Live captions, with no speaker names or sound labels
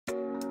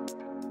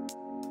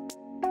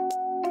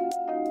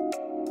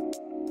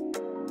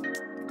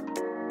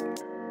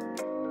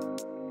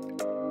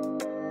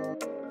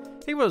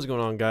Hey, what is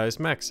going on, guys?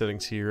 Max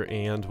Settings here,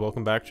 and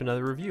welcome back to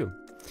another review.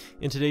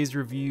 In today's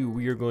review,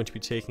 we are going to be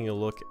taking a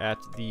look at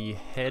the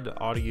HEDD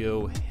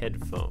Audio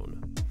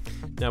HEDDPhone.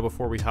 Now,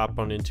 before we hop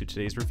on into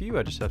today's review,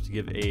 I just have to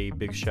give a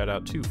big shout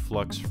out to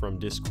Flux from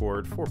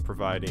Discord for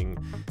providing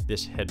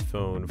this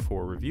headphone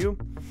for review,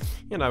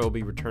 and I will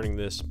be returning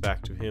this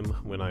back to him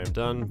when I am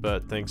done,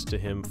 but thanks to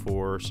him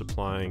for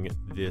supplying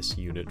this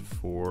unit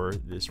for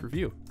this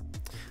review.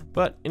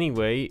 But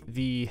anyway,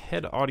 the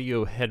HEDD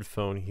Audio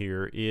HEDDPhone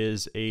here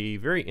is a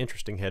very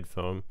interesting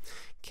headphone.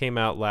 Came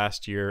out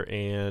last year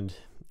and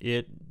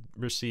it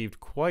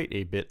received quite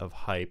a bit of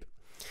hype.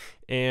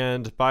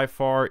 And by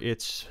far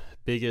its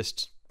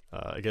biggest,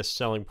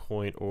 selling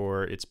point,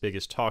 or its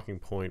biggest talking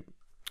point,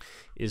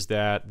 is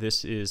that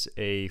this is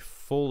a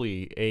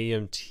fully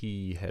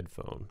AMT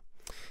headphone.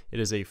 It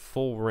is a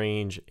full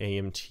range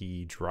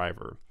AMT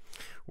driver,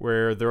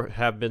 where there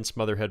have been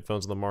some other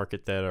headphones on the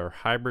market that are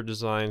hybrid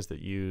designs that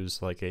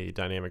use like a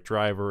dynamic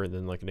driver and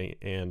then like an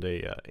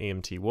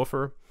AMT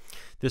woofer.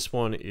 This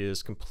one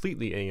is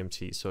completely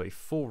AMT, so a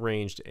full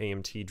ranged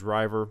AMT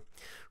driver,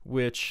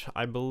 which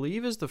I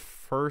believe is the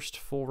first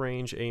full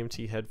range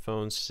AMT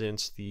headphone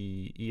since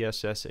the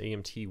ESS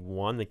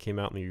AMT-1 that came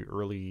out in the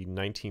early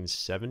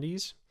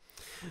 1970s.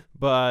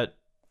 But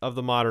of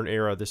the modern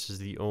era, this is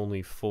the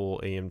only full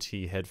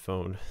AMT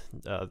headphone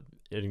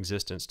in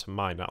existence to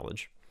my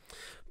knowledge.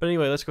 But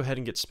anyway, let's go ahead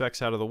and get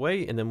specs out of the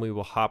way, and then we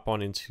will hop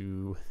on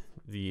into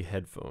the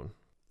headphone.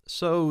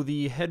 So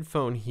the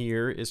headphone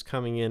here is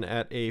coming in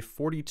at a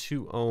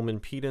 42 ohm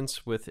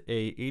impedance with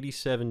a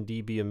 87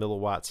 dB a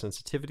milliwatt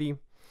sensitivity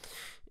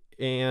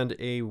and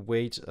a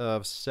weight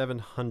of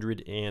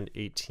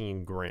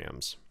 718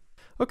 grams.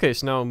 Okay,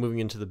 so now moving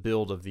into the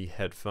build of the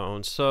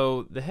headphone.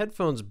 So the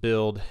headphone's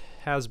build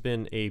has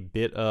been a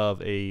bit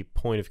of a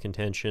point of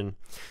contention,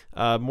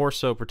 more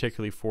so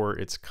particularly for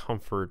its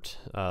comfort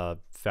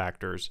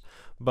factors.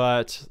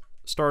 But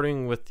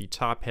starting with the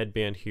top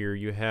headband here,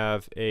 you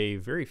have a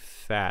very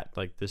fat,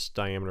 like this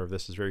diameter of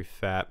this is very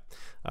fat,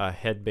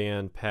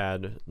 headband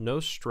pad, no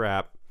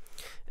strap,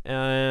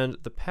 and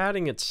the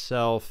padding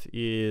itself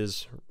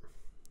is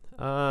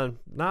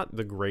not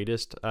the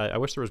greatest. I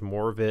wish there was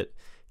more of it.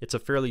 It's a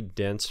fairly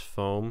dense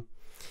foam,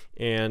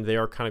 and they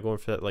are kind of going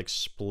for that like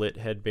split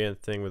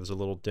headband thing where there's a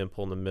little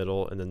dimple in the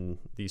middle, and then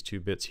these two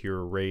bits here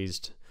are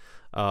raised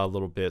a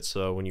little bit,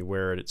 so when you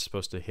wear it, it's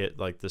supposed to hit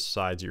like the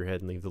sides of your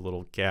head and leave the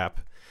little gap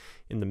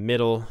in the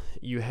middle.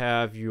 You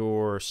have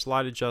your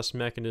slide adjust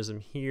mechanism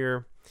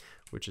here,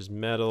 which is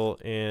metal,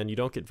 and you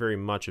don't get very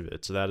much of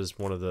it, so that is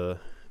one of the,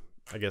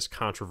 I guess,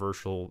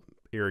 controversial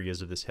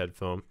areas of this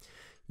headphone.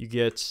 You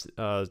get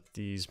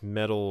these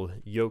metal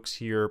yokes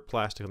here,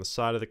 plastic on the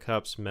side of the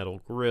cups,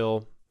 metal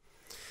grill,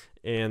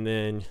 and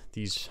then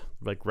these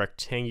like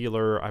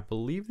rectangular, I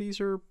believe these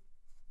are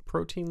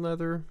protein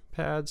leather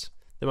pads.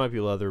 They might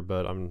be leather,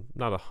 but I'm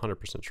not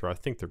 100% sure. I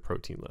think they're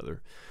protein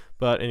leather.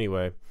 But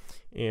anyway,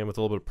 and with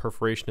a little bit of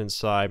perforation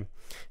inside,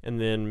 and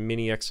then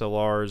mini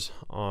XLRs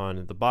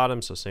on the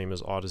bottom, so same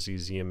as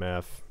Audeze,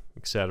 ZMF,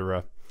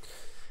 etc.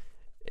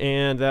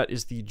 And that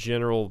is the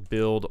general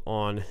build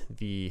on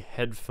the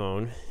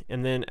headphone.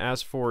 And then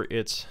as for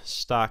its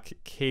stock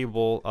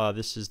cable,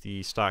 this is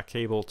the stock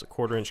cable. It's a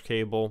 1/4 inch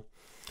cable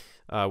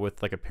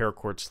with like a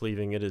paracord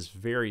sleeving. It is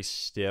very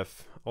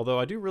stiff, although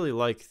I do really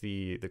like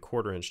the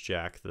 1/4 inch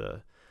jack.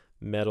 The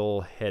metal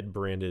head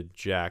branded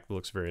jack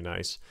looks very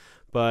nice.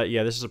 But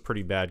yeah, this is a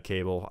pretty bad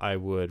cable. I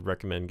would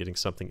recommend getting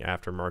something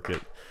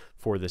aftermarket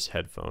for this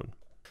headphone.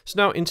 So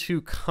now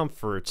into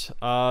comfort.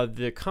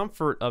 The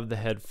comfort of the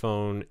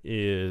headphone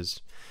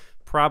is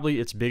probably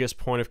its biggest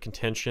point of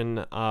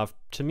contention.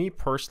 To me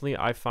personally,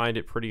 I find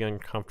it pretty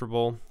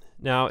uncomfortable.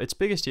 Now, its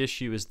biggest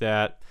issue is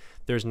that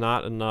there's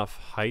not enough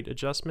height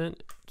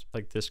adjustment.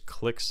 Like this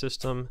click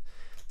system,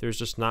 there's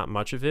just not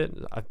much of it.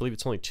 I believe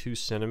it's only 2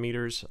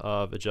 centimeters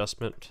of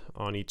adjustment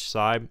on each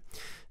side.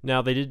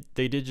 Now, they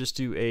did just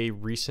do a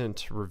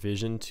recent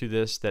revision to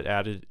this that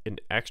added an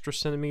extra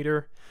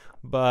centimeter,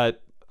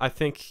 but I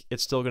think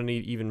it's still going to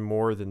need even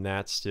more than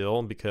that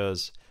still,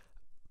 because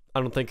I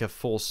don't think a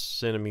full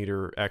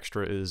centimeter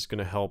extra is going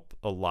to help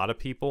a lot of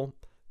people.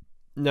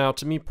 Now,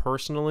 to me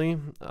personally,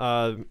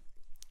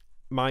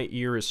 my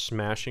ear is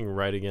smashing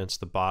right against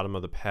the bottom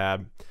of the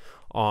pad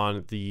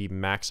on the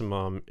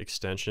maximum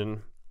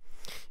extension.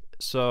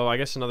 So I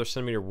guess another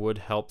centimeter would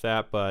help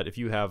that, but if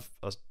you have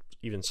a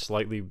even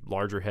slightly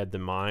larger head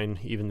than mine,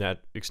 even that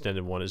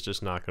extended one is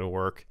just not going to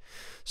work.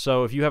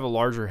 So if you have a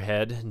larger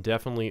head,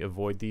 definitely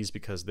avoid these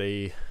because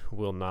they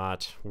will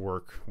not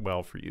work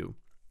well for you.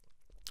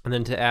 And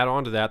then to add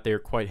on to that, they're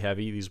quite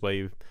heavy. These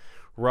weigh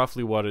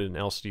roughly what an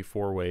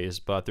LCD4 weighs,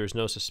 but there's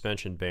no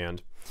suspension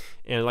band.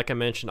 And like I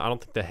mentioned, I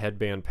don't think the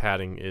headband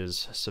padding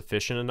is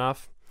sufficient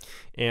enough.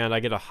 And I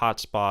get a hot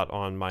spot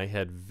on my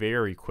head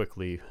very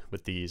quickly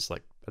with these,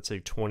 like I'd say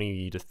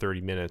 20 to 30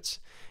 minutes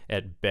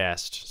at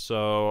best.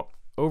 So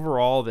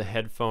overall, the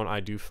headphone I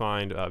do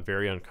find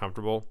very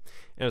uncomfortable,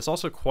 and it's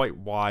also quite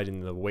wide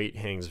and the weight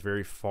hangs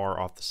very far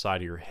off the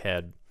side of your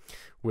head.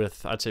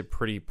 with, I'd say,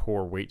 pretty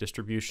poor weight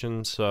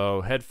distribution.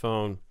 So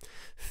headphone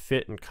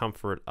fit and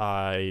comfort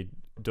I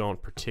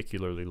don't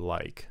particularly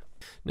like.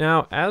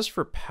 Now, as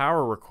for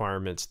power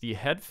requirements, the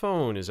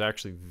headphone is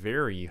actually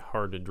very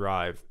hard to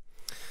drive.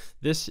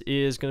 This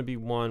is going to be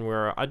one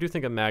where I do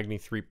think a Magni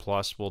 3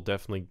 Plus will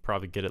definitely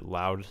probably get it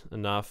loud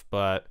enough,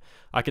 but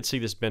I could see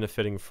this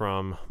benefiting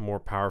from more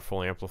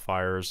powerful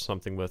amplifiers,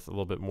 something with a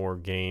little bit more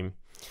gain.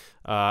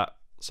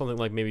 Something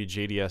like maybe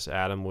JDS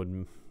Atom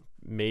would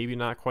maybe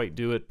not quite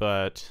do it,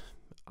 but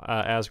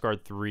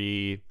Asgard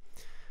 3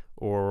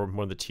 or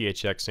one of the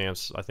THX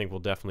amps I think will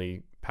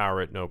definitely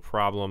power it no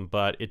problem,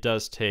 but it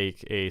does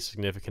take a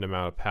significant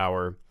amount of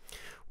power,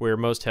 where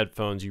most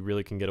headphones you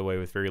really can get away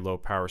with very low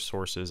power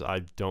sources. I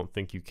don't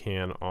think you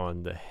can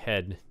on the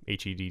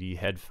HEDD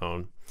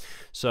headphone.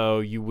 So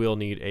you will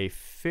need a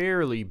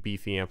fairly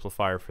beefy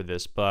amplifier for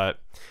this, but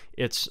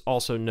it's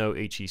also no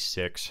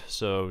HE6,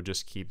 so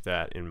just keep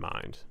that in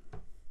mind.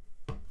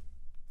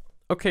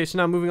 Okay, so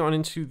now moving on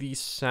into the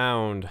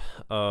sound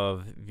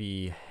of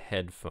the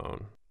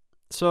headphone.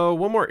 So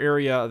one more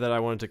area that I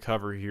wanted to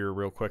cover here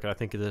real quick, and I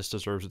think this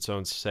deserves its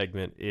own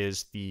segment,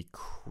 is the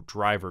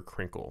driver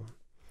crinkle.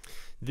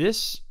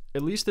 This,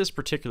 at least this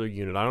particular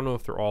unit, I don't know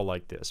if they're all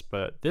like this,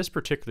 but this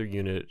particular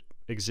unit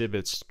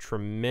exhibits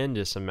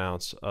tremendous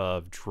amounts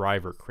of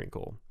driver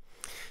crinkle.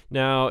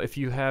 Now, if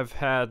you have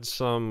had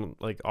some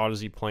like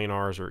Odyssey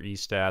Planars or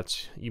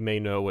E-Stats, you may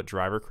know what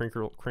driver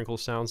crinkle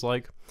sounds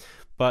like,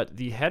 but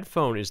the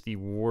headphone is the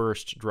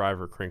worst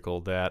driver crinkle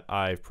that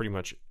I've pretty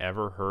much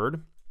ever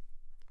heard.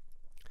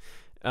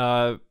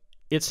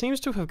 It seems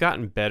to have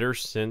gotten better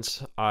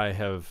since I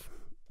have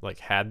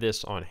had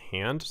this on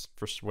hand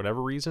for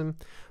whatever reason,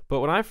 but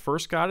when I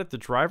first got it, the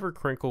driver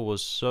crinkle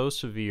was so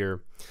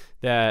severe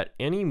that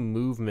any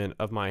movement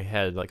of my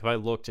head, like if I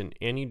looked in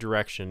any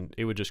direction,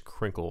 it would just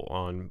crinkle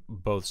on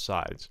both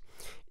sides.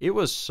 It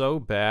was so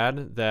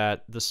bad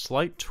that the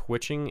slight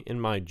twitching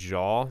in my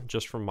jaw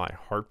just from my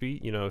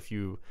heartbeat, you know, if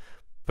you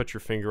put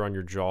your finger on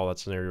your jaw,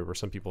 that's an area where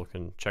some people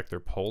can check their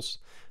pulse.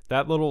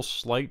 That little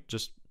slight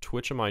just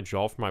twitch in my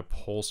jaw from my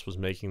pulse was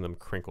making them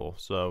crinkle.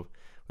 So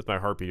with my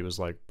heartbeat, it was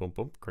like boom,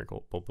 boom,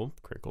 crinkle, boom, boom,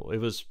 crinkle. It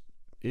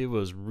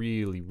was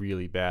really,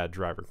 really bad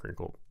driver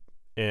crinkle.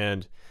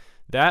 And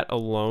that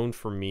alone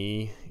for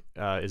me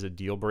is a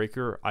deal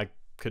breaker. I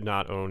could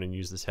not own and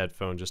use this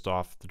headphone just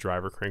off the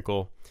driver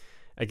crinkle.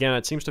 Again,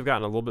 it seems to have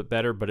gotten a little bit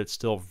better, but it's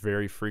still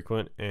very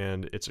frequent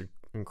and it's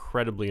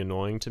incredibly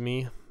annoying to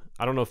me.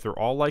 I don't know if they're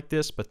all like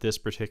this, but this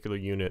particular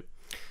unit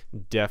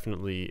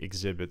definitely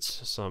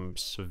exhibits some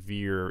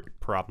severe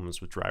problems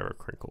with driver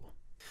crinkle.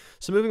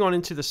 So moving on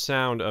into the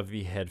sound of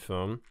the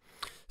headphone.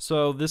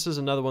 So this is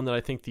another one that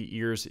I think the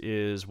EARS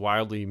is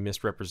wildly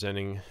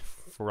misrepresenting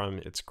from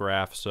its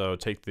graph. So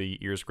take the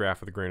EARS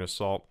graph with a grain of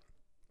salt.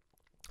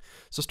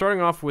 So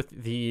starting off with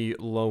the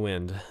low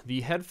end,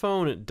 the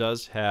headphone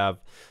does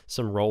have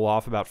some roll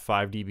off about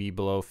 5 dB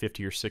below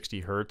 50 or 60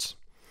 hertz.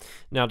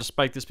 Now,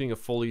 despite this being a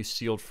fully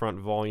sealed front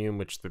volume,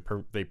 which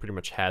they pretty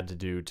much had to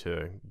do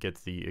to get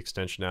the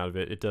extension out of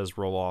it, it does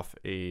roll off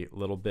a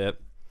little bit.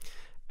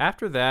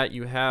 After that,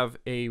 you have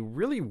a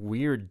really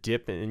weird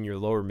dip in your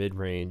lower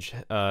mid-range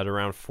at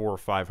around 400 or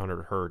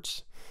 500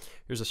 hertz.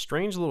 There's a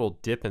strange little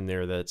dip in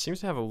there that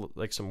seems to have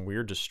like some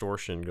weird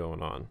distortion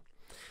going on.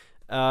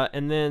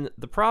 And then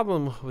the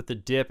problem with the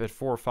dip at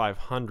 400 or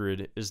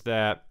 500 is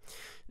that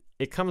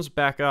it comes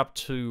back up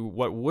to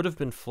what would have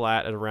been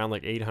flat at around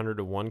like 800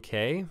 to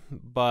 1K,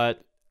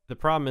 but the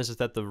problem is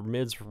that the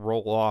mids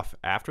roll off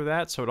after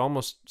that, so it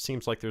almost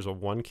seems like there's a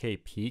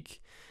 1K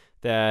peak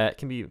that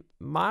can be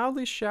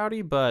mildly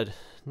shouty, but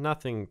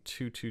nothing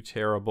too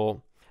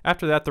terrible.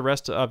 After that, the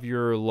rest of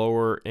your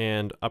lower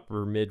and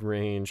upper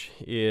mid-range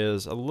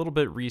is a little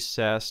bit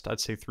recessed, I'd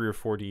say 3 or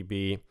 4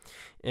 dB,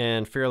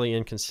 and fairly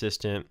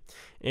inconsistent.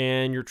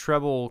 And your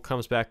treble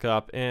comes back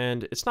up,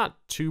 and it's not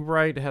too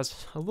bright. It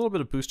has a little bit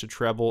of boosted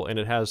treble, and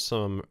it has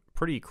some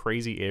pretty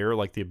crazy air,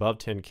 like the above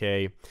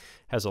 10K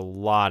has a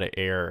lot of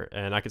air,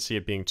 and I could see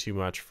it being too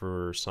much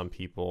for some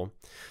people.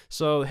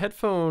 So the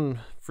headphone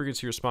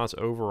frequency response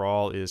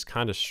overall is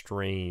kind of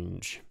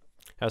strange.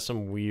 Has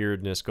some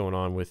weirdness going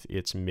on with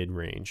its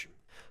mid-range.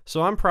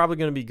 So I'm probably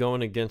going to be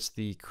going against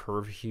the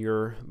curve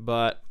here,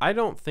 but I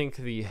don't think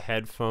the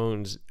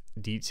headphones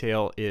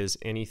detail is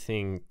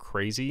anything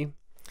crazy.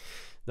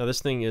 Now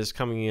this thing is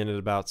coming in at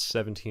about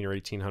 $1,700 or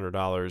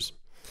 $1,800,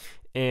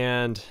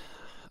 and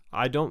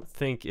I don't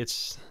think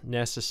it's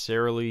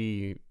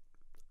necessarily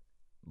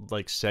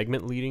like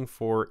segment leading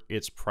for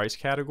its price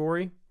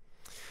category.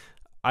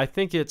 I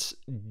think it's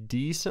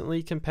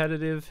decently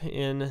competitive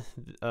in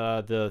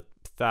the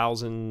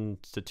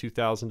 $1,000 to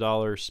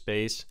 $2,000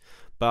 space,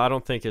 but I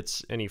don't think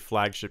it's any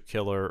flagship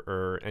killer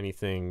or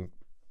anything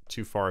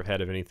too far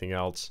ahead of anything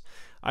else.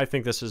 I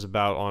think this is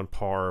about on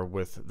par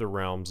with the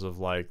realms of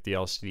like the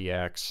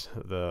LCD-X,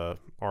 the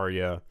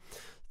Aria,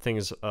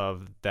 things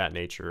of that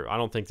nature. I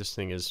don't think this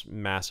thing is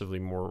massively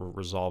more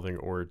resolving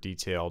or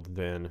detailed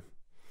than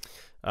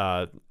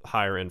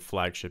higher end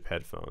flagship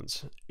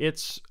headphones.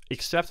 It's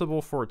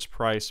acceptable for its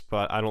price,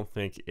 but I don't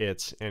think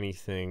it's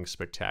anything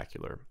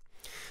spectacular.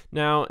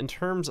 Now, in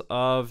terms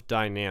of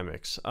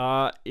dynamics,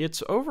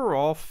 it's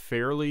overall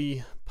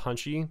fairly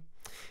punchy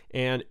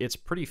and it's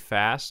pretty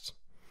fast.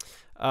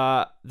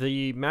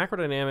 The macro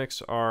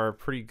dynamics are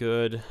pretty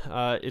good.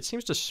 It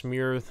seems to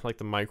smear like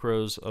the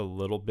micros a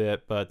little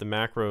bit, but the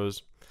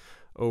macros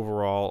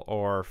overall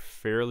are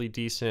fairly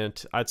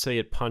decent. I'd say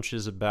it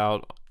punches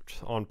about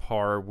on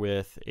par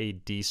with a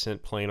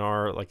decent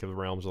planar, like in the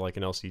realms of like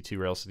an LCD2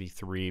 or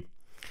LCD3,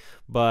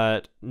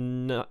 but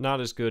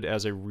not as good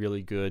as a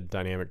really good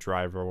dynamic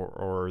driver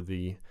or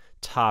the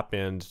top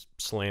end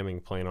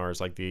slamming planars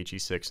like the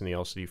HE6 and the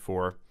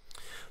LCD4.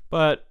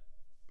 But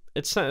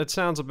it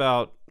sounds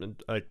about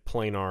like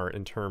planar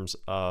in terms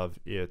of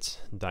its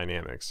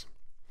dynamics.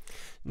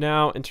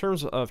 Now, in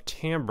terms of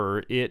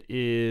timbre, it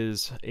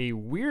is a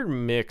weird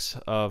mix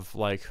of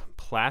like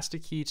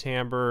plasticky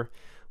timbre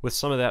with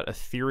some of that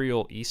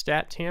ethereal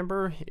E-stat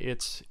timbre.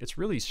 It's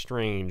really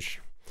strange.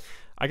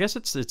 I guess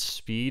it's its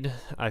speed.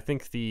 I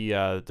think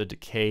the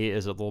decay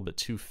is a little bit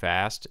too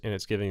fast, and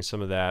it's giving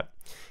some of that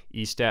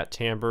E-stat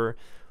timbre,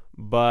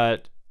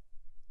 but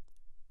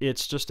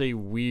it's just a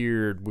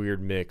weird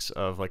mix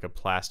of like a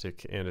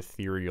plastic and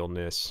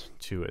etherealness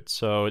to it.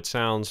 So it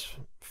sounds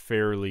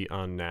fairly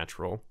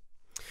unnatural.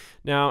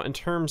 Now, in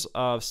terms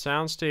of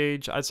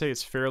soundstage, I'd say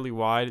it's fairly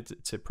wide.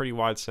 It's a pretty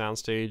wide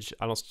soundstage.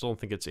 I still don't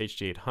think it's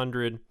HD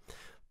 800,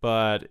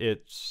 but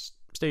its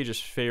stage is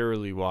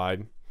fairly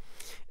wide.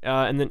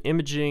 And then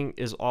imaging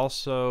is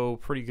also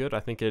pretty good.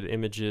 I think it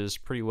images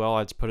pretty well.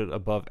 I'd put it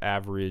above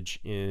average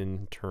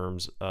in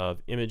terms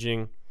of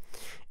imaging.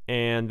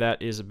 And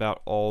that is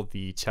about all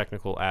the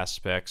technical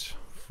aspects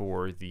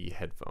for the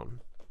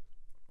headphone.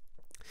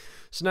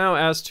 So now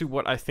as to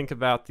what I think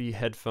about the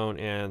headphone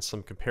and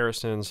some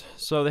comparisons.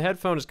 So the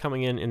headphone is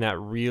coming in that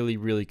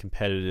really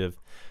competitive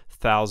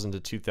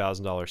 $1,000 to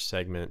 $2,000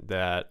 segment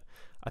that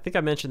I think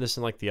I mentioned this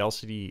in like the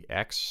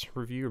LCD-X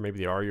review or maybe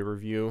the Aria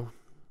review,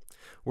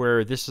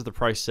 where this is the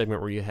price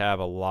segment where you have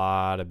a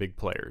lot of big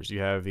players. You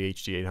have the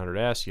HD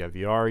 800S, you have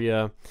the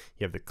Aria,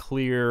 you have the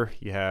Clear,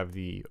 you have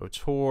the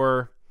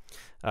Otor,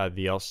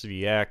 the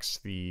LCD-X,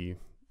 the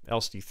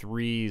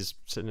LCD3 is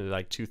sitting at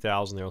like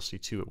 2,000, the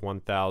LCD2 at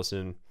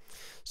 1,000.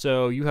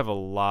 So you have a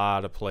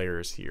lot of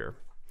players here.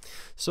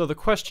 So the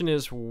question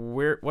is,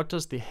 what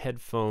does the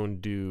headphone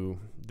do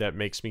that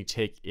makes me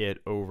take it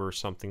over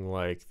something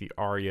like the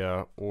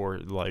Aria or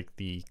like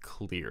the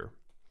Clear?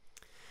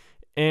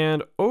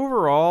 And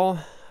overall,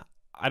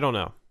 I don't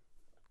know.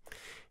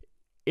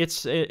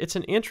 It's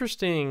an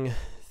interesting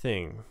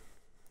thing.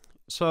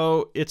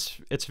 So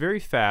it's very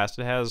fast.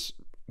 It has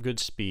good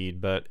speed,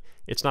 but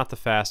it's not the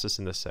fastest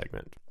in this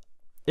segment.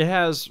 It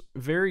has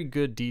very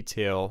good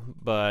detail,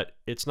 but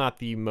it's not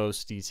the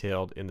most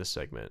detailed in the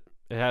segment.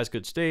 It has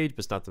good stage, but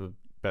it's not the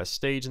best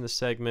stage in the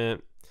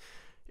segment.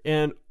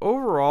 And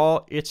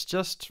overall, it's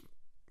just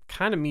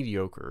kind of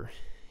mediocre.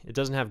 It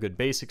doesn't have good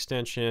bass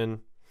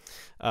extension.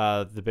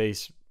 The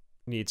bass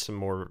needs some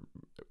more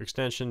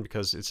extension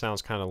because it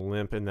sounds kind of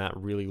limp in that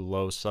really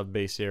low sub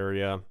bass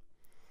area.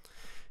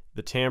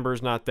 The timbre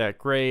is not that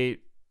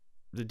great.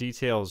 The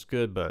detail is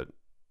good, but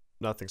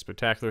nothing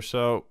spectacular.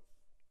 So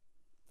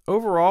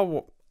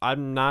overall,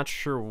 I'm not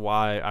sure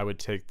why I would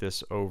take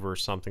this over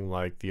something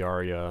like the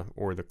Aria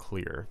or the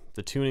Clear.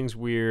 The tuning's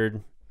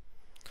weird.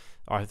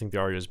 I think the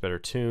Aria is better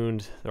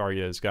tuned. The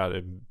Aria has got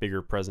a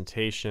bigger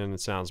presentation.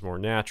 It sounds more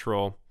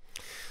natural.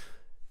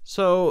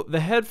 So the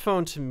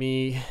headphone to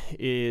me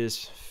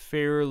is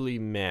fairly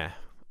meh.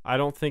 I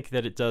don't think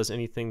that it does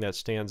anything that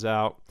stands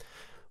out.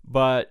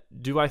 But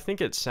do I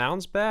think it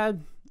sounds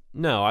bad?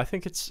 No, I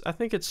think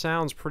it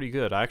sounds pretty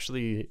good. I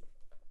actually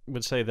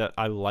would say that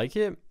I like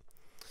it,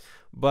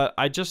 but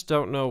I just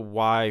don't know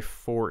why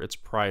for its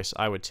price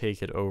I would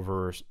take it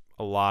over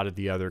a lot of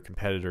the other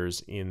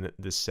competitors in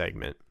this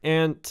segment.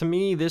 And to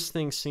me, this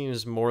thing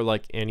seems more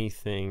like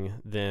anything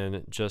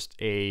than just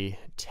a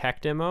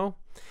tech demo.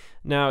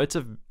 Now, it's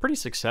a pretty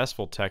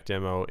successful tech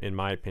demo in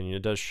my opinion.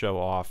 It does show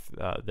off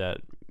that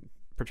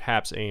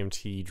perhaps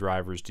AMT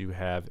drivers do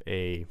have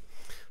a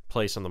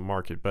place on the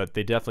market, but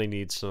they definitely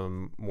need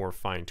some more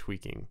fine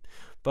tweaking.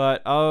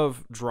 But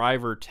of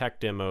driver tech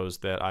demos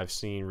that I've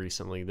seen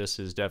recently, this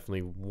is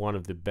definitely one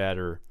of the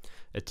better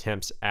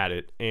attempts at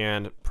it.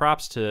 And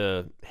props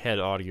to HEDD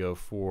Audio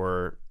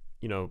for,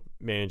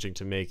 managing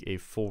to make a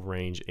full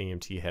range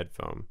AMT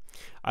headphone.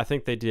 I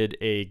think they did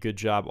a good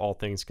job, all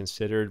things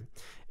considered.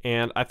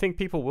 And I think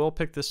people will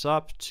pick this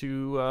up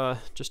to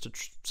just to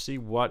see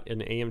what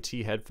an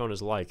AMT headphone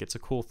is like. It's a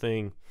cool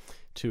thing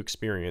to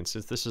experience.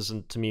 This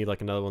isn't to me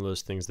like another one of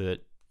those things that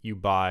you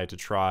buy to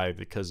try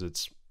because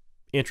it's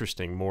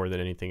interesting more than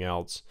anything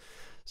else.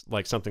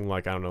 Like something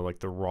like, I don't know, like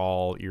the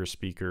raw ear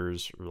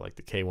speakers or like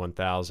the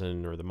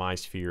K1000 or the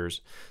MySpheres,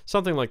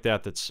 something like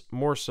that, that's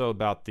more so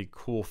about the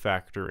cool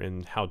factor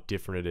and how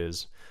different it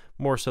is,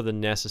 more so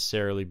than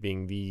necessarily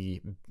being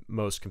the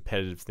most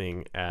competitive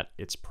thing at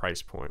its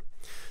price point.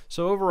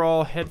 So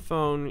overall,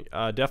 headphone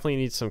definitely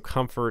needs some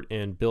comfort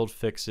and build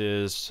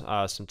fixes,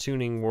 some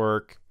tuning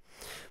work,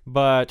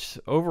 but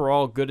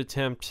overall good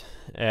attempt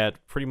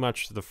at pretty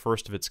much the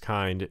first of its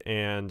kind.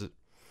 And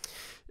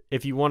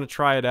if you want to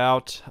try it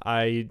out,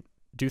 I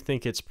do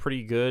think it's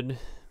pretty good.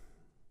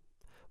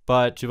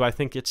 But do I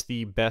think it's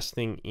the best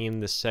thing in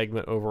this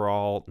segment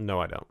overall? No,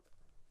 I don't.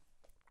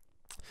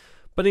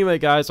 But anyway,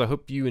 guys, I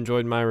hope you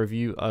enjoyed my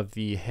review of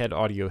the HEDD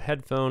Audio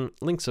headphone.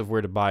 Links of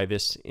where to buy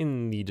this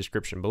in the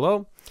description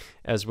below,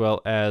 as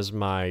well as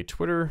my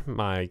Twitter,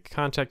 my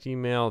contact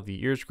email,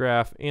 the ears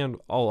graph, and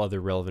all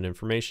other relevant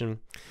information.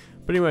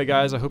 But anyway,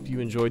 guys, I hope you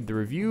enjoyed the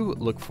review.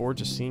 Look forward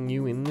to seeing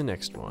you in the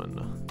next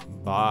one.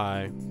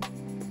 Bye.